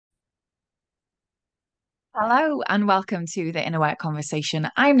Hello and welcome to the Inner Work Conversation.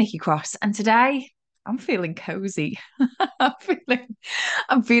 I'm Nikki Cross, and today I'm feeling cozy. I'm feeling,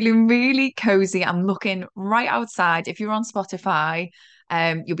 I'm feeling really cozy. I'm looking right outside. If you're on Spotify,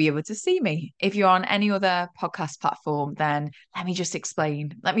 you'll be able to see me. If you're on any other podcast platform, then let me just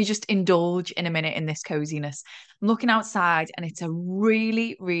explain. Let me just indulge in a minute in this coziness. I'm looking outside, and it's a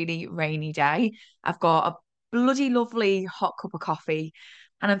really, really rainy day. I've got a bloody lovely hot cup of coffee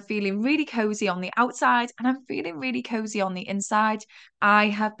and I'm feeling really cozy on the outside and I'm feeling really cozy on the inside. I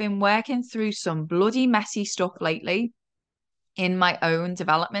have been working through some bloody messy stuff lately in my own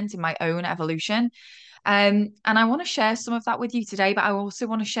development, in my own evolution. And I want to share some of that with you today, but I also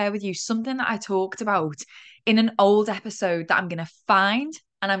want to share with you something that I talked about in an old episode that I'm going to find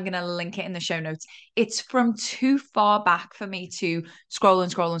and I'm going to link it in the show notes. It's from too far back for me to scroll and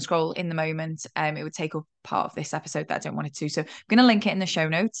scroll and scroll in the moment. It would take up part of this episode that I don't want it to. So I'm going to link it in the show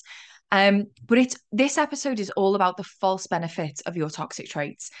notes. But this episode is all about the false benefits of your toxic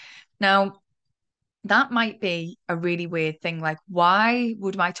traits. Now, that might be a really weird thing. Like, why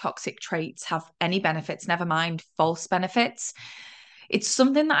would my toxic traits have any benefits, never mind false benefits? It's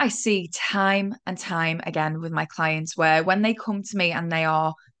something that I see time and time again with my clients, where when they come to me and they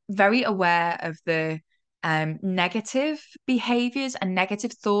are very aware of the negative behaviors and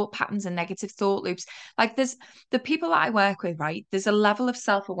negative thought patterns and negative thought loops. Like, there's the people that I work with, right? There's a level of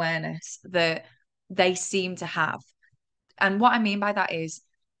self-awareness that they seem to have. And what I mean by that is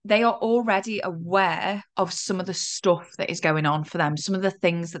they are already aware of some of the stuff that is going on for them, some of the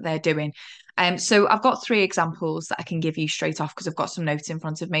things that they're doing. So I've got three examples that I can give you straight off because I've got some notes in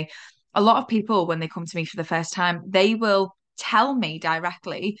front of me. A lot of people, when they come to me for the first time, they will tell me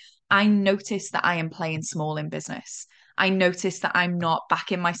directly, I notice that I am playing small in business. I notice that I'm not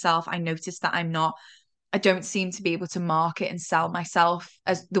backing myself. I notice that I don't seem to be able to market and sell myself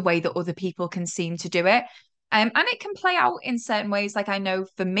as the way that other people can seem to do it. And it can play out in certain ways. Like I know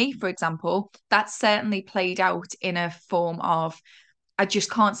for me, for example, that's certainly played out in a form of I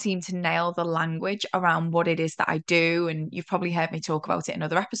just can't seem to nail the language around what it is that I do. And you've probably heard me talk about it in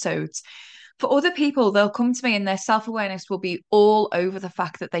other episodes. For other people, they'll come to me and their self awareness will be all over the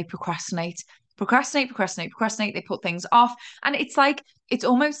fact that they procrastinate. They put things off. And it's like, it's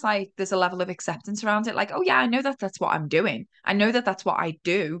almost like there's a level of acceptance around it. Like, oh, yeah, I know that that's what I'm doing. I know that that's what I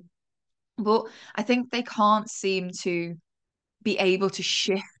do. But I think they can't seem to be able to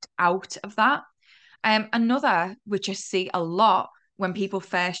shift out of that. Another, which I see a lot when people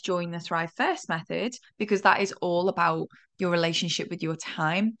first join the Thrive First method, because that is all about your relationship with your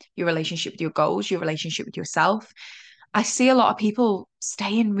time, your relationship with your goals, your relationship with yourself. I see a lot of people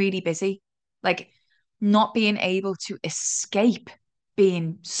staying really busy, like not being able to escape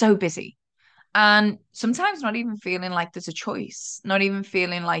being so busy. And sometimes not even feeling like there's a choice, not even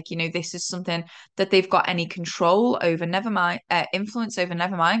feeling like, this is something that they've got any control over, never mind, influence over,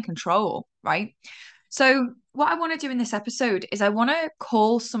 never mind control, right? So, what I want to do in this episode is I want to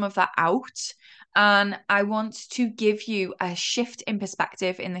call some of that out. And I want to give you a shift in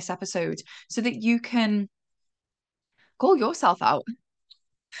perspective in this episode so that you can call yourself out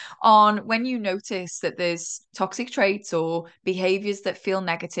on when you notice that there's toxic traits or behaviors that feel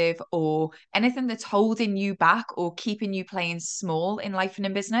negative or anything that's holding you back or keeping you playing small in life and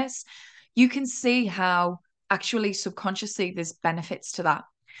in business, you can see how actually subconsciously there's benefits to that.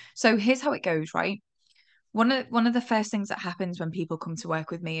 So here's how it goes, right? One of the first things that happens when people come to work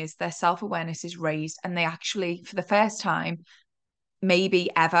with me is their self-awareness is raised and they actually for the first time maybe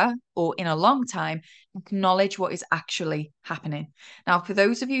ever or in a long time, acknowledge what is actually happening. Now, for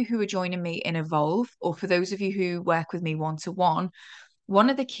those of you who are joining me in Evolve, or for those of you who work with me one to one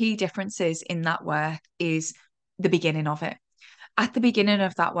of the key differences in that work is the beginning of it. At the beginning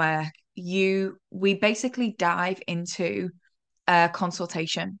of that work, we basically dive into a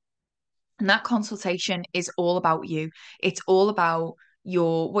consultation. And that consultation is all about you. It's all about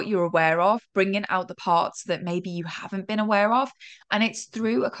what you're aware of, bringing out the parts that maybe you haven't been aware of. And it's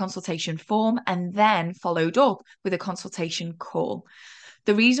through a consultation form and then followed up with a consultation call.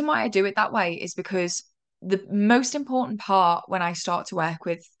 The reason why I do it that way is because the most important part when I start to work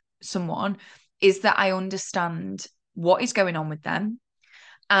with someone is that I understand what is going on with them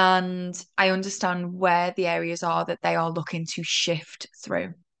and I understand where the areas are that they are looking to shift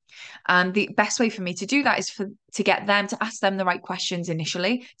through. And the best way for me to do that is to get them to ask them the right questions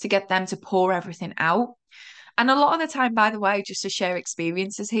initially, to get them to pour everything out. And a lot of the time, by the way, just to share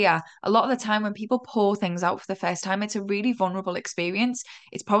experiences here, a lot of the time when people pour things out for the first time, it's a really vulnerable experience.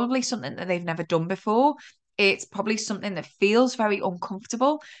 It's probably something that they've never done before. It's probably something that feels very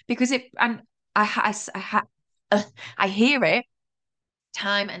uncomfortable because I hear it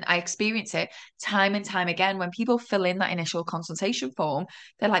time, and I experience it time and time again. When people fill in that initial consultation form,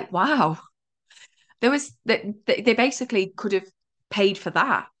 they're like, wow, there was that they basically could have paid for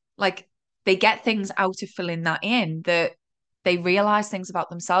that. Like they get things out of filling that in, that they realize things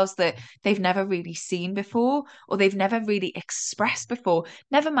about themselves that they've never really seen before, or they've never really expressed before,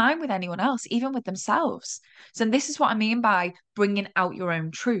 never mind with anyone else, even with themselves. So this is what I mean by bringing out your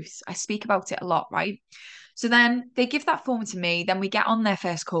own truth. I speak about it a lot, right? So then they give that form to me. Then we get on their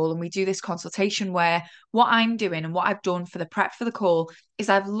first call and we do this consultation where what I'm doing and what I've done for the prep for the call is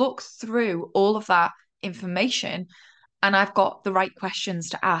I've looked through all of that information and I've got the right questions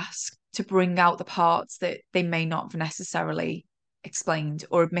to ask to bring out the parts that they may not have necessarily explained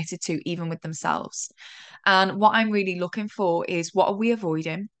or admitted to, even with themselves. And what I'm really looking for is, what are we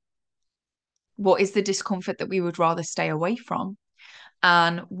avoiding? What is the discomfort that we would rather stay away from?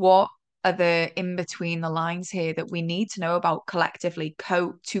 And what are the in between the lines here that we need to know about collectively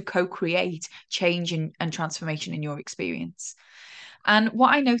to co-create change and transformation in your experience? And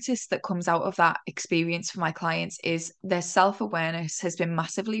what I noticed that comes out of that experience for my clients is their self-awareness has been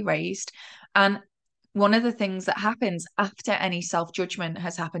massively raised. And one of the things that happens after any self-judgment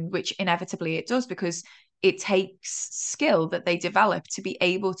has happened, which inevitably it does, because it takes skill that they develop to be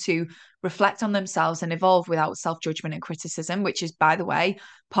able to reflect on themselves and evolve without self-judgment and criticism, which is, by the way,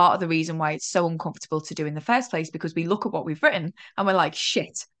 part of the reason why it's so uncomfortable to do in the first place, because we look at what we've written and we're like,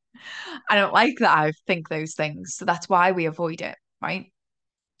 shit, I don't like that I think those things. So that's why we avoid it, right?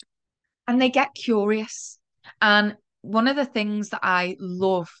 And they get curious. And one of the things that I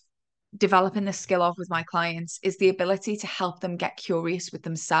love developing the skill of with my clients is the ability to help them get curious with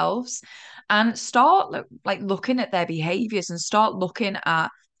themselves and start like looking at their behaviors and start looking at,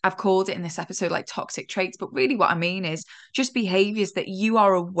 I've called it in this episode like toxic traits, but really what I mean is just behaviors that you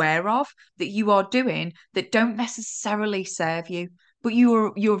are aware of, that you are doing, that don't necessarily serve you, but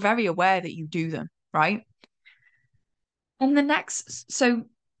you're very aware that you do them, right? And the next, so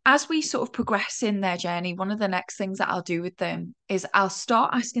as we sort of progress in their journey, one of the next things that I'll do with them is I'll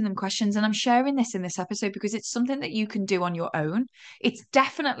start asking them questions. And I'm sharing this in this episode because it's something that you can do on your own. It's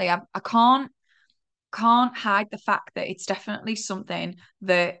definitely, I can't hide the fact that it's definitely something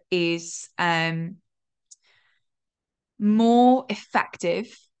that is more effective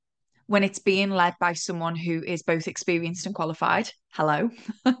when it's being led by someone who is both experienced and qualified. Hello.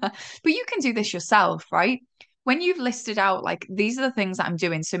 But you can do this yourself, right? When you've listed out, like, these are the things that I'm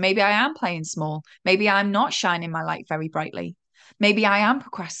doing. So maybe I am playing small. Maybe I'm not shining my light very brightly. Maybe I am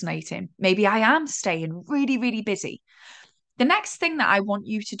procrastinating. Maybe I am staying really, really busy. The next thing that I want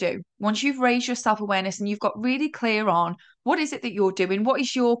you to do, once you've raised your self awareness and you've got really clear on what is it that you're doing, what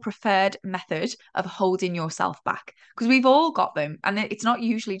is your preferred method of holding yourself back? Because we've all got them, and it's not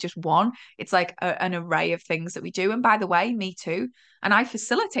usually just one, it's like an array of things that we do. And by the way, me too. And I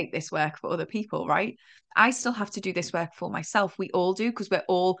facilitate this work for other people, right? I still have to do this work for myself. We all do because we're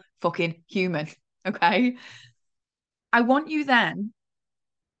all fucking human. Okay. I want you then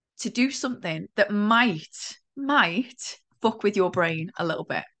to do something that might fuck with your brain a little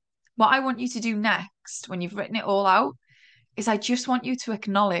bit. What I want you to do next, when you've written it all out, is I just want you to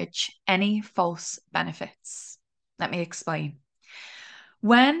acknowledge any false benefits. Let me explain.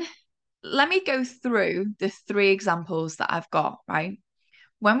 When Let me go through the three examples that I've got, right?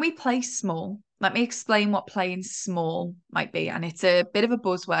 When we play small, let me explain what playing small might be. And it's a bit of a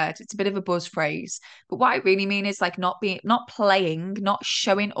buzzword, it's a bit of a buzz phrase. But what I really mean is like not playing, not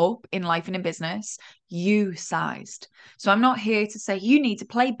showing up in life and in business, you sized. So I'm not here to say you need to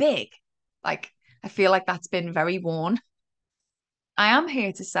play big. Like, I feel like that's been very worn. I am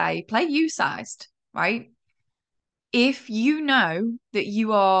here to say play you sized, right? If you know that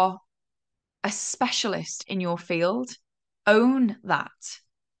you are a specialist in your field, own that.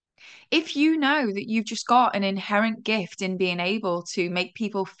 If you know that you've just got an inherent gift in being able to make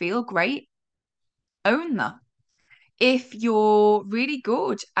people feel great, own that. If you're really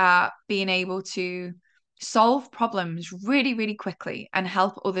good at being able to solve problems really, really quickly and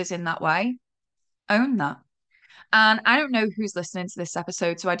help others in that way, own that. And I don't know who's listening to this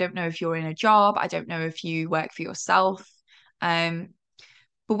episode, so I don't know if you're in a job, I don't know if you work for yourself. Um,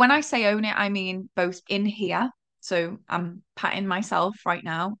 but when I say own it, I mean both in here. So I'm patting myself right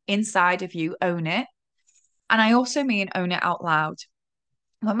now, inside of you, own it. And I also mean own it out loud.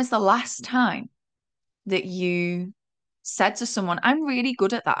 When was the last time that you said to someone, I'm really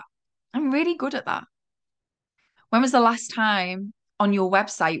good at that? I'm really good at that. When was the last time on your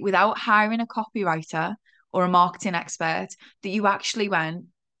website, without hiring a copywriter or a marketing expert, that you actually went,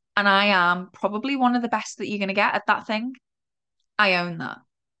 and I am probably one of the best that you're going to get at that thing? I own that.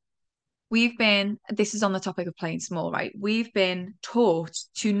 this is on the topic of playing small, right? We've been taught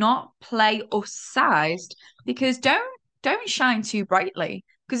to not play us sized because don't shine too brightly.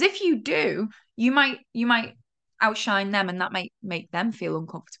 Because if you do, you might outshine them and that might make them feel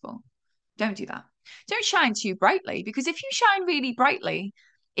uncomfortable. Don't do that. Don't shine too brightly because if you shine really brightly,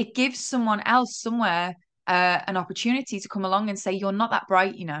 it gives someone else somewhere an opportunity to come along and say, you're not that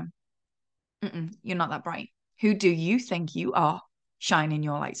bright, you know. You're not that bright. Who do you think you are shining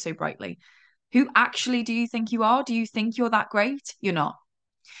your light so brightly? Who actually do you think you are? Do you think you're that great? You're not.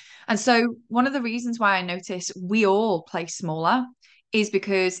 And so, one of the reasons why I notice we all play smaller is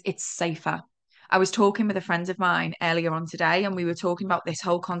because it's safer. I was talking with a friend of mine earlier on today, and we were talking about this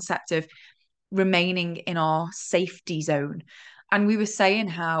whole concept of remaining in our safety zone. And we were saying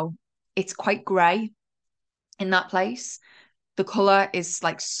how it's quite grey in that place. The colour is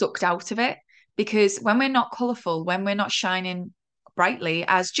like sucked out of it because when we're not colourful, when we're not shining brightly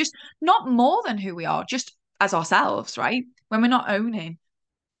as just not more than who we are, just as ourselves, right? When we're not owning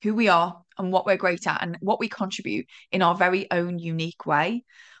who we are and what we're great at and what we contribute in our very own unique way,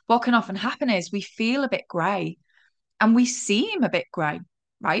 what can often happen is we feel a bit grey and we seem a bit grey,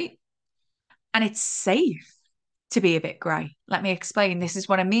 right? And it's safe to be a bit grey. Let me explain. This is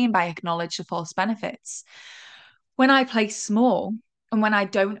what I mean by acknowledge the false benefits. When I play small and when I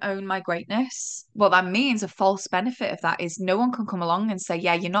don't own my greatness, what that means, a false benefit of that is no one can come along and say,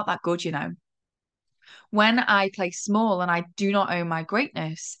 yeah, you're not that good, you know. When I play small and I do not own my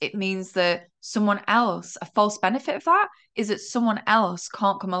greatness, it means that someone else, a false benefit of that is that someone else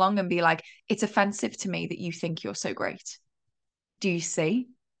can't come along and be like, it's offensive to me that you think you're so great. Do you see?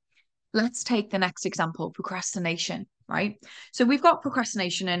 Let's take the next example, procrastination, right? So we've got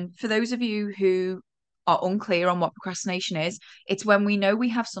procrastination. And for those of you who are unclear on what procrastination is, it's when we know we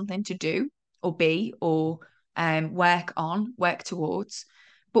have something to do or be or work on, work towards,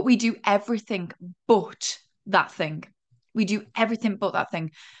 but we do everything but that thing. We do everything but that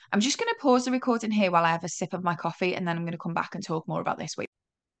thing. I'm just going to pause the recording here while I have a sip of my coffee, and then I'm going to come back and talk more about this. Wait,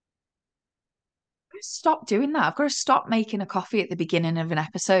 stop doing that. I've got to stop making a coffee at the beginning of an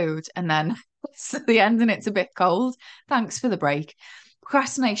episode and then it's at the end and it's a bit cold. Thanks for the break.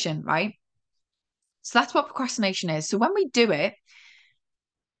 Procrastination, right? So that's what procrastination is. So when we do it,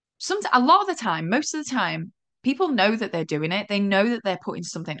 a lot of the time, most of the time, people know that they're doing it. They know that they're putting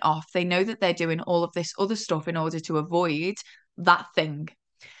something off. They know that they're doing all of this other stuff in order to avoid that thing.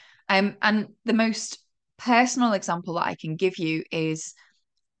 And the most personal example that I can give you is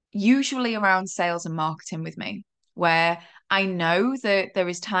usually around sales and marketing with me, where I know that there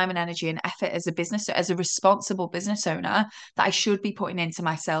is time and energy and effort as a business, as a responsible business owner, that I should be putting into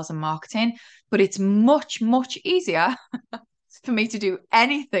my sales and marketing. But it's much, much easier for me to do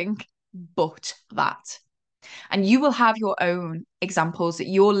anything but that. And you will have your own examples that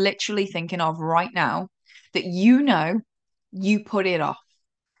you're literally thinking of right now that you know you put it off.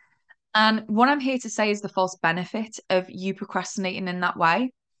 And what I'm here to say is the false benefit of you procrastinating in that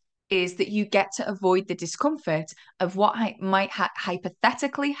way is that you get to avoid the discomfort of what might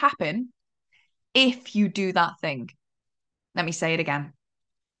hypothetically happen if you do that thing. Let me say it again.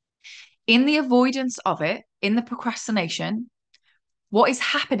 In the avoidance of it, in the procrastination, what is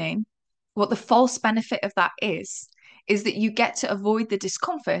happening, what the false benefit of that is that you get to avoid the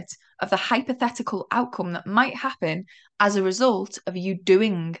discomfort of the hypothetical outcome that might happen as a result of you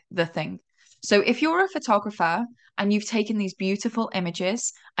doing the thing. So if you're a photographer and you've taken these beautiful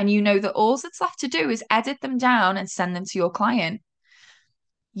images and you know that all that's left to do is edit them down and send them to your client,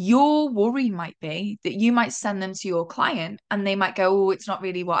 your worry might be that you might send them to your client and they might go, oh, it's not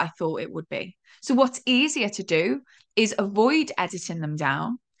really what I thought it would be. So what's easier to do is avoid editing them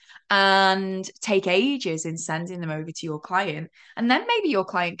down and take ages in sending them over to your client. And then maybe your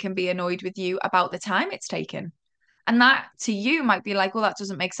client can be annoyed with you about the time it's taken. And that to you might be like, well, that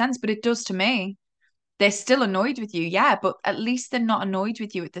doesn't make sense, but it does to me. They're still annoyed with you, yeah, but at least they're not annoyed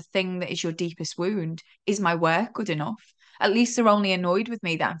with you at the thing that is your deepest wound. Is my work good enough? At least they're only annoyed with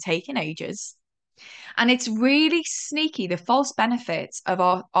me that I'm taking ages. And it's really sneaky, the false benefits of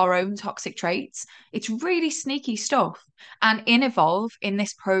our own toxic traits. It's really sneaky stuff. And in Evolve, in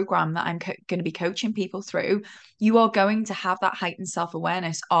this program that I'm going to be coaching people through, you are going to have that heightened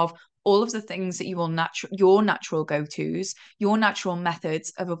self-awareness of all of the things that you will your natural go-tos, your natural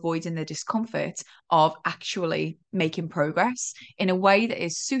methods of avoiding the discomfort of actually making progress in a way that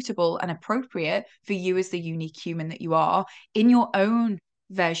is suitable and appropriate for you as the unique human that you are in your own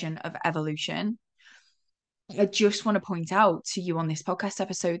version of evolution. I just want to point out to you on this podcast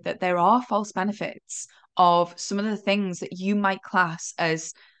episode that there are false benefits of some of the things that you might class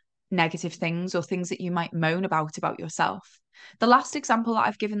as negative things or things that you might moan about yourself. The last example that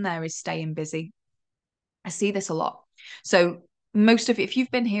I've given there is staying busy. I see this a lot. So most of if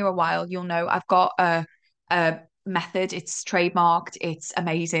you've been here a while, you'll know I've got a method. It's trademarked. It's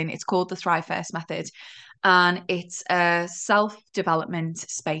amazing. It's called the Thrive First method. And it's a self-development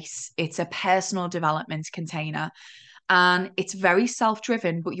space. It's a personal development container. And it's very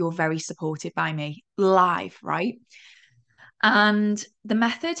self-driven, but you're very supported by me live, right? And the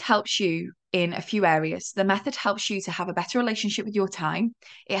method helps you in a few areas. The method helps you to have a better relationship with your time.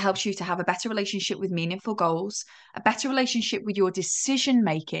 It helps you to have a better relationship with meaningful goals, a better relationship with your decision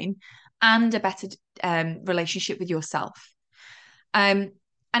making, and a better relationship with yourself. Um,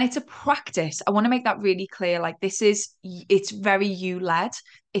 and it's a practice. I want to make that really clear. Like it's very you led.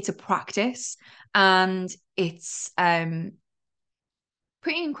 It's a practice, and it's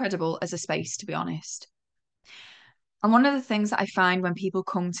pretty incredible as a space, to be honest. And one of the things that I find when people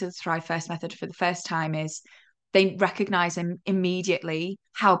come to the Thrive First method for the first time is they recognize immediately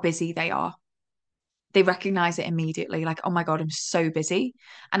how busy they are. They recognize it immediately, like, oh my God, I'm so busy.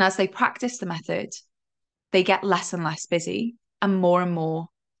 And as they practice the method, they get less and less busy and more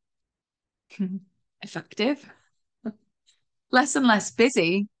effective, less and less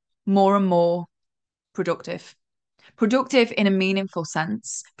busy, more and more productive. Productive in a meaningful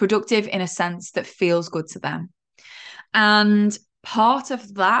sense, productive in a sense that feels good to them. And part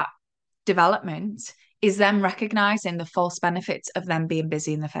of that development is them recognizing the false benefits of them being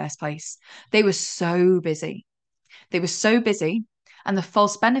busy in the first place. They were so busy. They were so busy. And the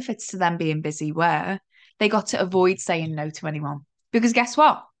false benefits to them being busy were they got to avoid saying no to anyone. Because guess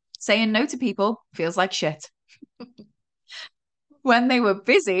what? Saying no to people feels like shit. When they were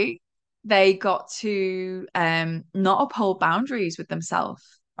busy, they got to not uphold boundaries with themselves,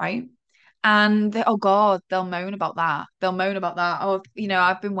 right? And oh God, they'll moan about that. They'll moan about that. Oh,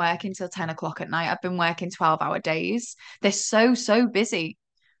 I've been working till 10 o'clock at night. I've been working 12-hour days. They're so, so busy.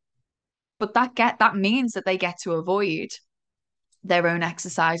 But that means that they get to avoid their own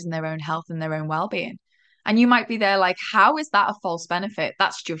exercise and their own health and their own well-being. And you might be there like, how is that a false benefit?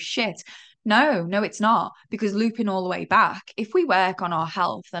 That's just shit. No, no, it's not. Because looping all the way back, if we work on our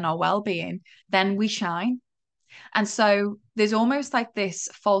health and our well-being, then we shine. And so there's almost like this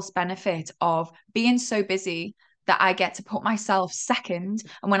false benefit of being so busy that I get to put myself second.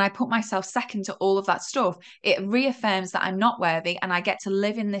 And when I put myself second to all of that stuff, it reaffirms that I'm not worthy. And I get to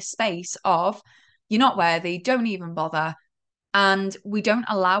live in this space of, you're not worthy, don't even bother. And we don't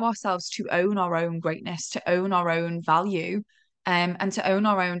allow ourselves to own our own greatness, to own our own value, and to own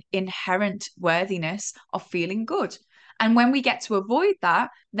our own inherent worthiness of feeling good. And when we get to avoid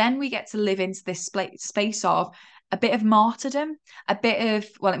that, then we get to live into this space of a bit of martyrdom, a bit of,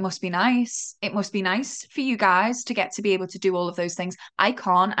 well, it must be nice. It must be nice for you guys to get to be able to do all of those things. I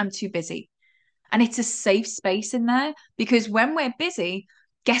can't, I'm too busy. And it's a safe space in there because when we're busy,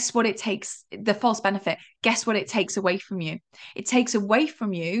 guess what it takes? The false benefit. Guess what it takes away from you? It takes away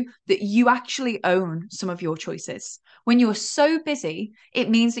from you that you actually own some of your choices. When you're so busy, it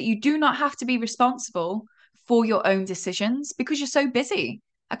means that you do not have to be responsible for your own decisions because you're so busy.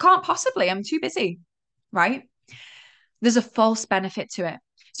 I can't possibly, I'm too busy, right? There's a false benefit to it.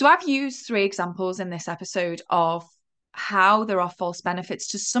 So I've used 3 examples in this episode of how there are false benefits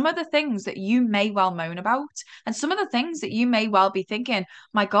to some of the things that you may well moan about, and some of the things that you may well be thinking,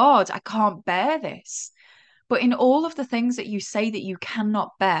 my God, I can't bear this. But in all of the things that you say that you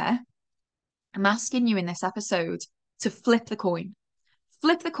cannot bear, I'm asking you in this episode to flip the coin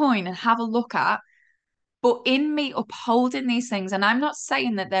and have a look at. But in me upholding these things, and I'm not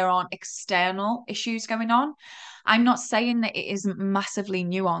saying that there aren't external issues going on. I'm not saying that it isn't massively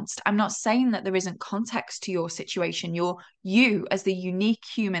nuanced. I'm not saying that there isn't context to your situation. You as the unique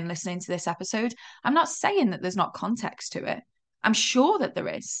human listening to this episode. I'm not saying that there's not context to it. I'm sure that there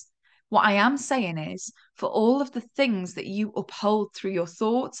is. What I am saying is for all of the things that you uphold through your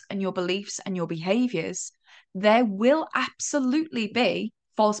thoughts and your beliefs and your behaviors, there will absolutely be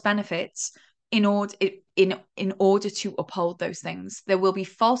false benefits in order to uphold those things. There will be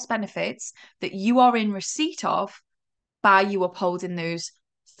false benefits that you are in receipt of by you upholding those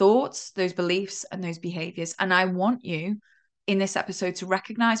thoughts, those beliefs, and those behaviors. And I want you in this episode to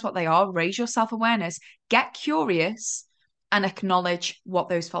recognize what they are, raise your self-awareness, get curious, and acknowledge what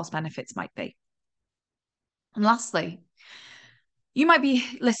those false benefits might be. And lastly, you might be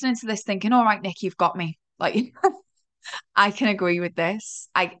listening to this thinking, all right, Nick, you've got me. Like, I can agree with this.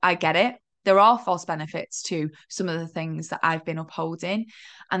 I get it. There are false benefits to some of the things that I've been upholding,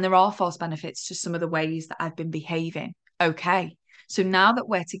 and there are false benefits to some of the ways that I've been behaving. Okay. So now that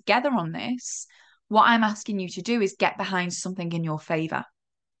we're together on this, what I'm asking you to do is get behind something in your favor.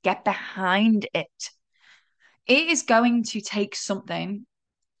 Get behind it. It is going to take something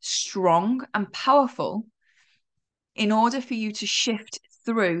strong and powerful in order for you to shift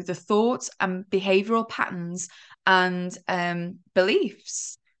through the thoughts and behavioral patterns and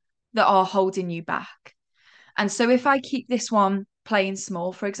beliefs that are holding you back. And so if I keep this one playing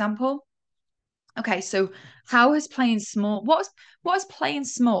small, for example, okay, so how has playing small, what has playing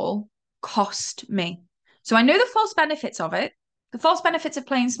small cost me? So I know the false benefits of it. The false benefits of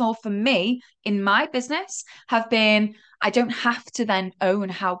playing small for me in my business have been I don't have to then own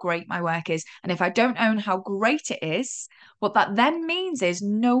how great my work is. And if I don't own how great it is, what that then means is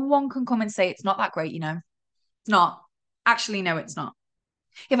no one can come and say it's not that great, you know. It's not. Actually, no, it's not.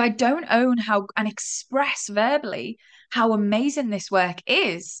 If I don't own how and express verbally how amazing this work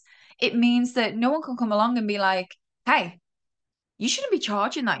is, it means that no one can come along and be like, hey, you shouldn't be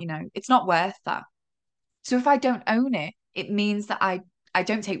charging that, you know, it's not worth that. So if I don't own it, it means that I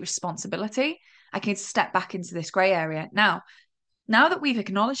don't take responsibility. I can step back into this grey area. Now that we've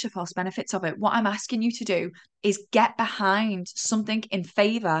acknowledged the false benefits of it, what I'm asking you to do is get behind something in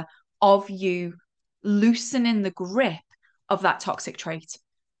favor of you loosening the grip of that toxic trait.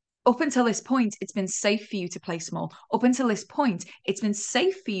 Up until this point, it's been safe for you to play small. Up until this point, it's been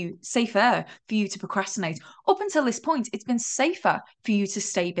safer for you to procrastinate. Up until this point, it's been safer for you to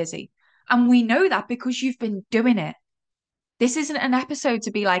stay busy. And we know that because you've been doing it. This isn't an episode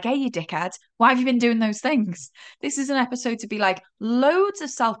to be like, hey, you dickhead, why have you been doing those things? This is an episode to be like, loads of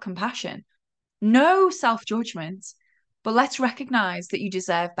self-compassion, no self-judgment, but let's recognize that you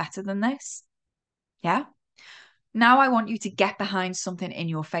deserve better than this. Yeah. Now I want you to get behind something in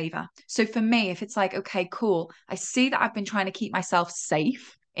your favor. So for me, if it's like, okay, cool, I see that I've been trying to keep myself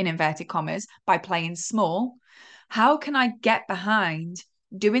safe in inverted commas by playing small. How can I get behind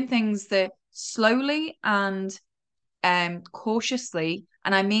doing things that slowly and cautiously,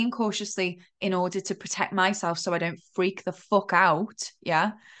 and I mean cautiously in order to protect myself so I don't freak the fuck out?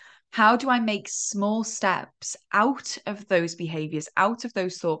 Yeah. How do I make small steps out of those behaviors, out of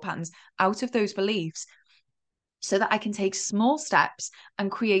those thought patterns, out of those beliefs so that I can take small steps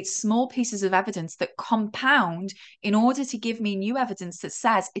and create small pieces of evidence that compound in order to give me new evidence that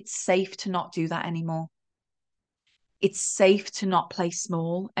says it's safe to not do that anymore. It's safe to not play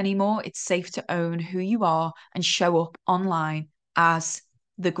small anymore. It's safe to own who you are and show up online as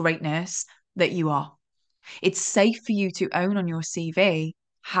the greatness that you are. It's safe for you to own on your CV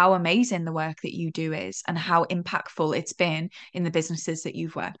how amazing the work that you do is and how impactful it's been in the businesses that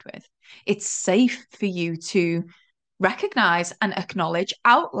you've worked with. It's safe for you to recognize and acknowledge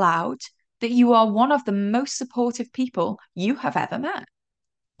out loud that you are one of the most supportive people you have ever met,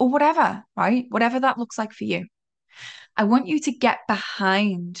 or whatever, right? Whatever that looks like for you. I want you to get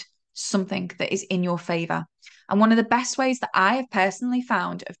behind something that is in your favor. And one of the best ways that I have personally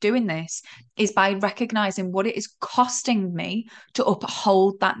found of doing this is by recognizing what it is costing me to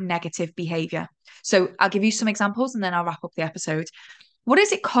uphold that negative behavior. So I'll give you some examples and then I'll wrap up the episode. What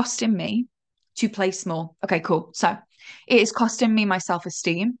is it costing me to play small? Okay, cool. So it is costing me my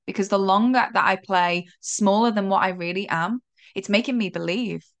self-esteem because the longer that I play smaller than what I really am, it's making me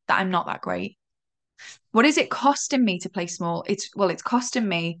believe that I'm not that great. What is it costing me to play small? It's costing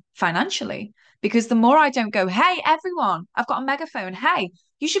me financially because the more I don't go, hey, everyone, I've got a megaphone. Hey,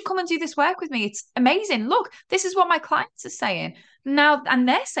 you should come and do this work with me. It's amazing. Look, this is what my clients are saying now, and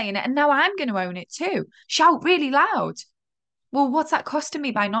they're saying it, and now I'm going to own it too. Shout really loud. Well, what's that costing me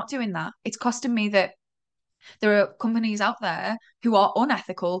by not doing that? It's costing me that there are companies out there who are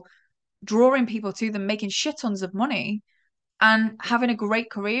unethical, drawing people to them, making shit tons of money and having a great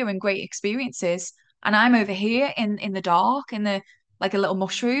career and great experiences. And I'm over here in the dark, in the like a little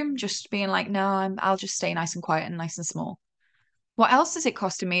mushroom, just being like, no, I'll just stay nice and quiet and nice and small. What else is it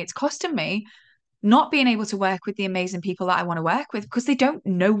costing me? It's costing me not being able to work with the amazing people that I want to work with because they don't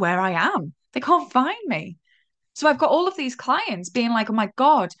know where I am. They can't find me. So I've got all of these clients being like, oh my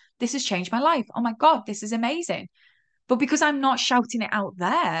God, this has changed my life. Oh my God, this is amazing. But because I'm not shouting it out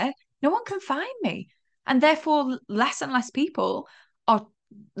there, no one can find me. And therefore, less and less people are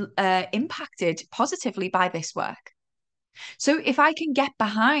impacted positively by this work. So if I can get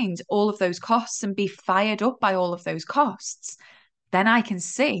behind all of those costs and be fired up by all of those costs, then I can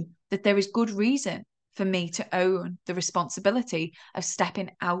see that there is good reason for me to own the responsibility of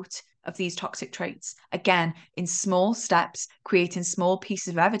stepping out of these toxic traits. Again, in small steps, creating small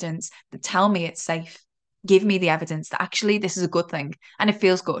pieces of evidence that tell me it's safe. Give me the evidence that actually this is a good thing and it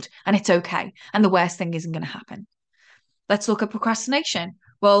feels good and it's okay. And the worst thing isn't going to happen. Let's look at procrastination.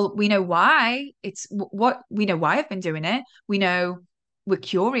 Well, we know why we know why I've been doing it. We know we're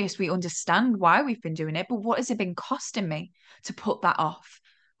curious. We understand why we've been doing it. But what has it been costing me to put that off?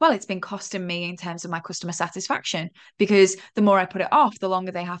 Well, it's been costing me in terms of my customer satisfaction because the more I put it off, the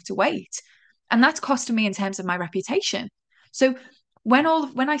longer they have to wait. And that's costing me in terms of my reputation. So when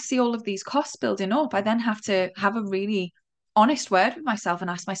I see all of these costs building up, I then have to have a really honest word with myself and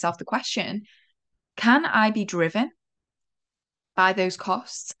ask myself the question, can I be driven by those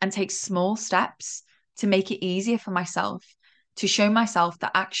costs and take small steps to make it easier for myself, to show myself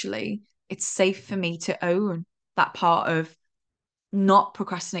that actually it's safe for me to own that part of not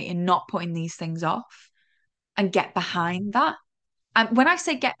procrastinating, not putting these things off and get behind that. And when I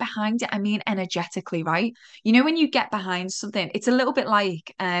say get behind it, I mean energetically, right? You know, when you get behind something, it's a little bit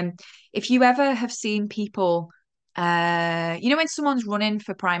like if you ever have seen people, when someone's running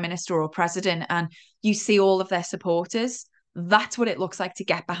for prime minister or president and you see all of their supporters, that's what it looks like to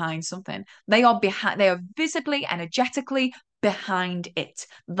get behind something. They are visibly, energetically behind it.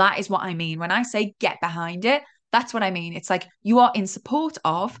 That is what I mean. When I say get behind it, that's what I mean. It's like you are in support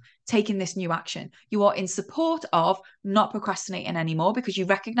of taking this new action. You are in support of not procrastinating anymore because you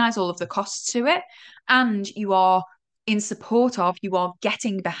recognize all of the costs to it. And you are in support of, you are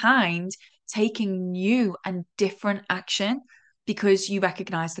getting behind taking new and different action because you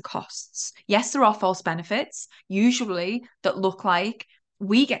recognize the costs. Yes, there are false benefits, usually that look like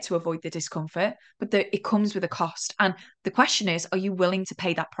we get to avoid the discomfort, but it comes with a cost. And the question is, are you willing to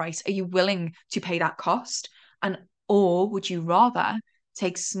pay that price? Are you willing to pay that cost? And or would you rather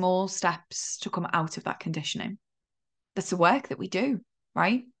take small steps to come out of that conditioning? That's the work that we do,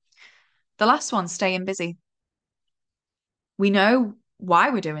 right? The last one, staying busy. We know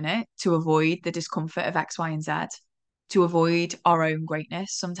why we're doing it to avoid the discomfort of X, Y, and Z, to avoid our own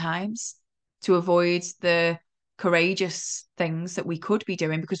greatness sometimes, to avoid the courageous things that we could be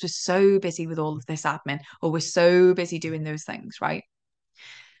doing because we're so busy with all of this admin or we're so busy doing those things, right?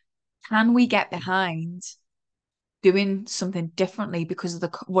 Can we get behind doing something differently because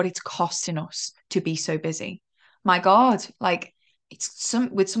of what it's costing us to be so busy? My God, like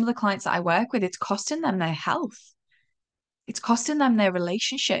with some of the clients that I work with, it's costing them their health. It's costing them their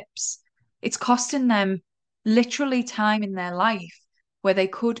relationships. It's costing them literally time in their life where they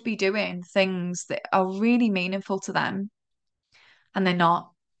could be doing things that are really meaningful to them and they're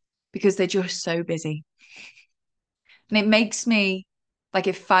not because they're just so busy. And it makes me like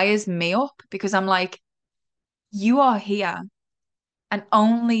it fires me up because I'm like, you are here and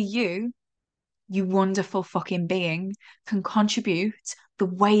only you wonderful fucking being, can contribute the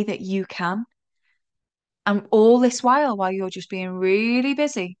way that you can. And all this while you're just being really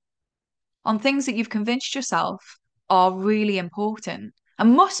busy on things that you've convinced yourself are really important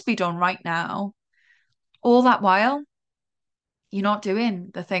and must be done right now, all that while you're not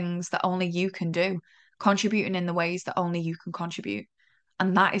doing the things that only you can do, contributing in the ways that only you can contribute.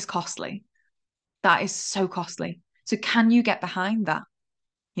 And that is costly. That is so costly. So can you get behind that?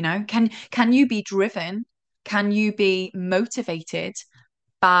 You know, can you be driven? Can you be motivated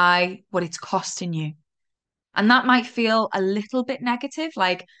by what it's costing you? And that might feel a little bit negative,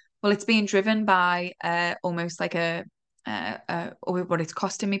 like, well, it's being driven by almost like or what it's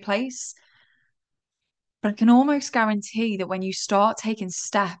costing me place. But I can almost guarantee that when you start taking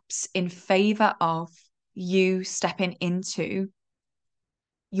steps in favor of you stepping into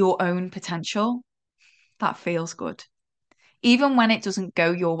your own potential, that feels good. Even when it doesn't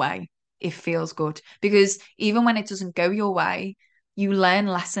go your way, it feels good. Because even when it doesn't go your way, you learn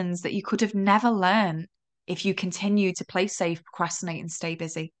lessons that you could have never learned if you continue to play safe, procrastinate, and stay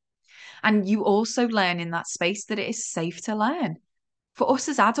busy. And you also learn in that space that it is safe to learn. For us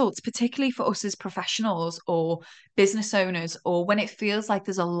as adults, particularly for us as professionals or business owners, or when it feels like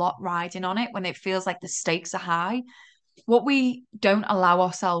there's a lot riding on it, when it feels like the stakes are high, what we don't allow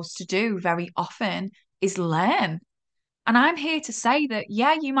ourselves to do very often is learn. And I'm here to say that,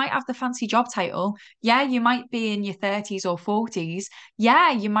 yeah, you might have the fancy job title. Yeah, you might be in your 30s or 40s.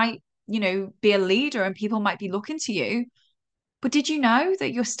 Yeah, you might, be a leader and people might be looking to you. But did you know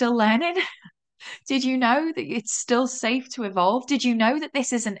that you're still learning? Did you know that it's still safe to evolve? Did you know that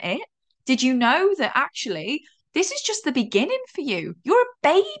this isn't it? Did you know that actually this is just the beginning for you? You're a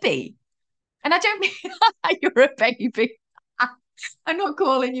baby. And I don't mean you're a baby. I'm not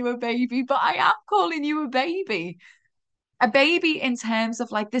calling you a baby, but I am calling you a baby. A baby in terms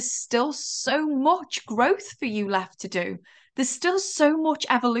of like, there's still so much growth for you left to do. There's still so much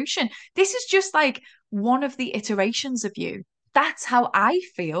evolution. This is just like one of the iterations of you. That's how I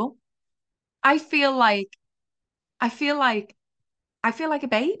feel. I feel like, I feel like, I feel like a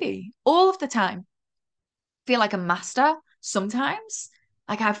baby all of the time. I feel like a master sometimes.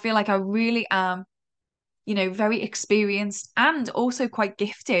 Like I feel like I really am very experienced and also quite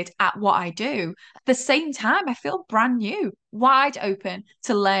gifted at what I do. At the same time, I feel brand new, wide open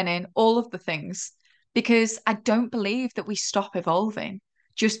to learning all of the things because I don't believe that we stop evolving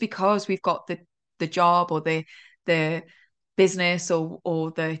just because we've got the job or the business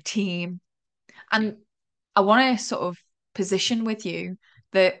or the team. And I want to sort of position with you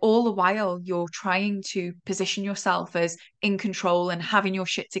that all the while you're trying to position yourself as in control and having your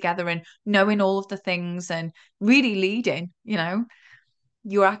shit together and knowing all of the things and really leading,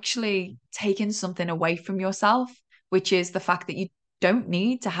 you're actually taking something away from yourself, which is the fact that you don't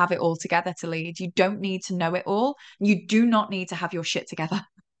need to have it all together to lead. You don't need to know it all. You do not need to have your shit together.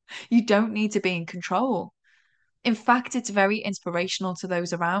 You don't need to be in control. In fact, it's very inspirational to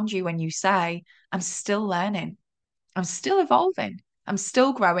those around you when you say, I'm still learning, I'm still evolving, I'm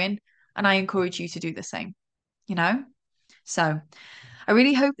still growing, and I encourage you to do the same, you know? So I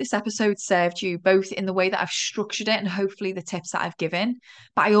really hope this episode served you both in the way that I've structured it and hopefully the tips that I've given.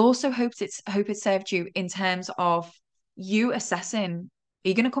 But I also hope it served you in terms of you assessing, are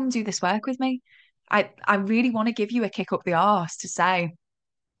you going to come do this work with me? I really want to give you a kick up the arse to say,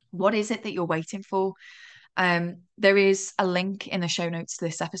 what is it that you're waiting for? There is a link in the show notes to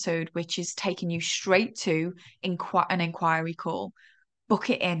this episode, which is taking you straight to an inquiry call. Book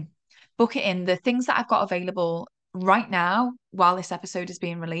it in. Book it in. The things that I've got available right now, while this episode is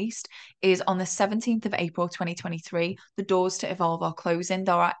being released, is on the 17th of April, 2023. The doors to Evolve are closing.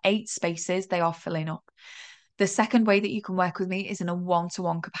 There are 8 spaces. They are filling up. The second way that you can work with me is in a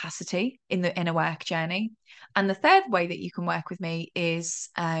one-to-one capacity in the inner work journey. And the third way that you can work with me is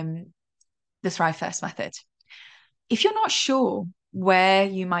the Thrive First method. If you're not sure where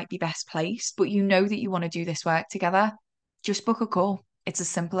you might be best placed, but you know that you want to do this work together, just book a call. It's as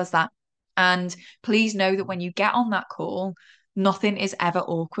simple as that. And please know that when you get on that call, nothing is ever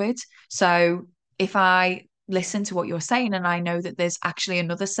awkward. So if I listen to what you're saying and I know that there's actually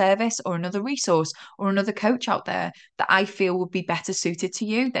another service or another resource or another coach out there that I feel would be better suited to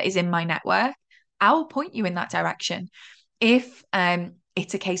you that is in my network, I'll point you in that direction. If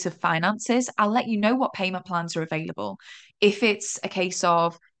it's a case of finances, I'll let you know what payment plans are available. If it's a case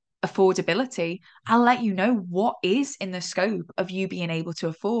of affordability, I'll let you know what is in the scope of you being able to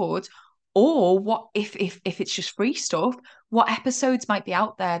afford, or what if it's just free stuff, what episodes might be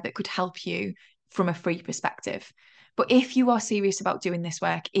out there that could help you from a free perspective. But if you are serious about doing this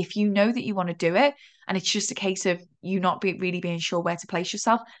work, if you know that you want to do it, and it's just a case of you not really being sure where to place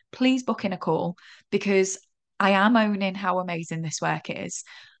yourself, please book in a call because I am owning how amazing this work is.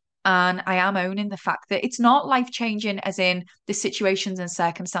 And I am owning the fact that it's not life changing, as in the situations and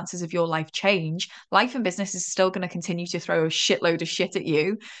circumstances of your life change. Life and business is still going to continue to throw a shitload of shit at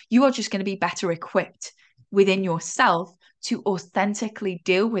you. You are just going to be better equipped within yourself to authentically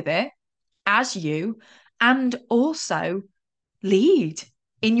deal with it as you and also lead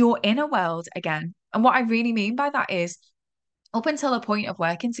in your inner world again. And what I really mean by that is, up until a point of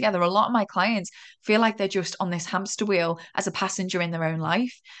working together, a lot of my clients feel like they're just on this hamster wheel as a passenger in their own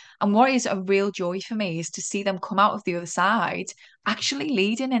life. And what is a real joy for me is to see them come out of the other side, actually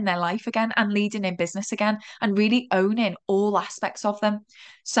leading in their life again and leading in business again and really owning all aspects of them.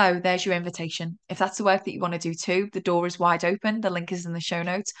 So there's your invitation. If that's the work that you want to do too, the door is wide open. The link is in the show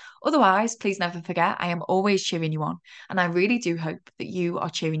notes. Otherwise, please never forget, I am always cheering you on. And I really do hope that you are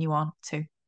cheering you on too.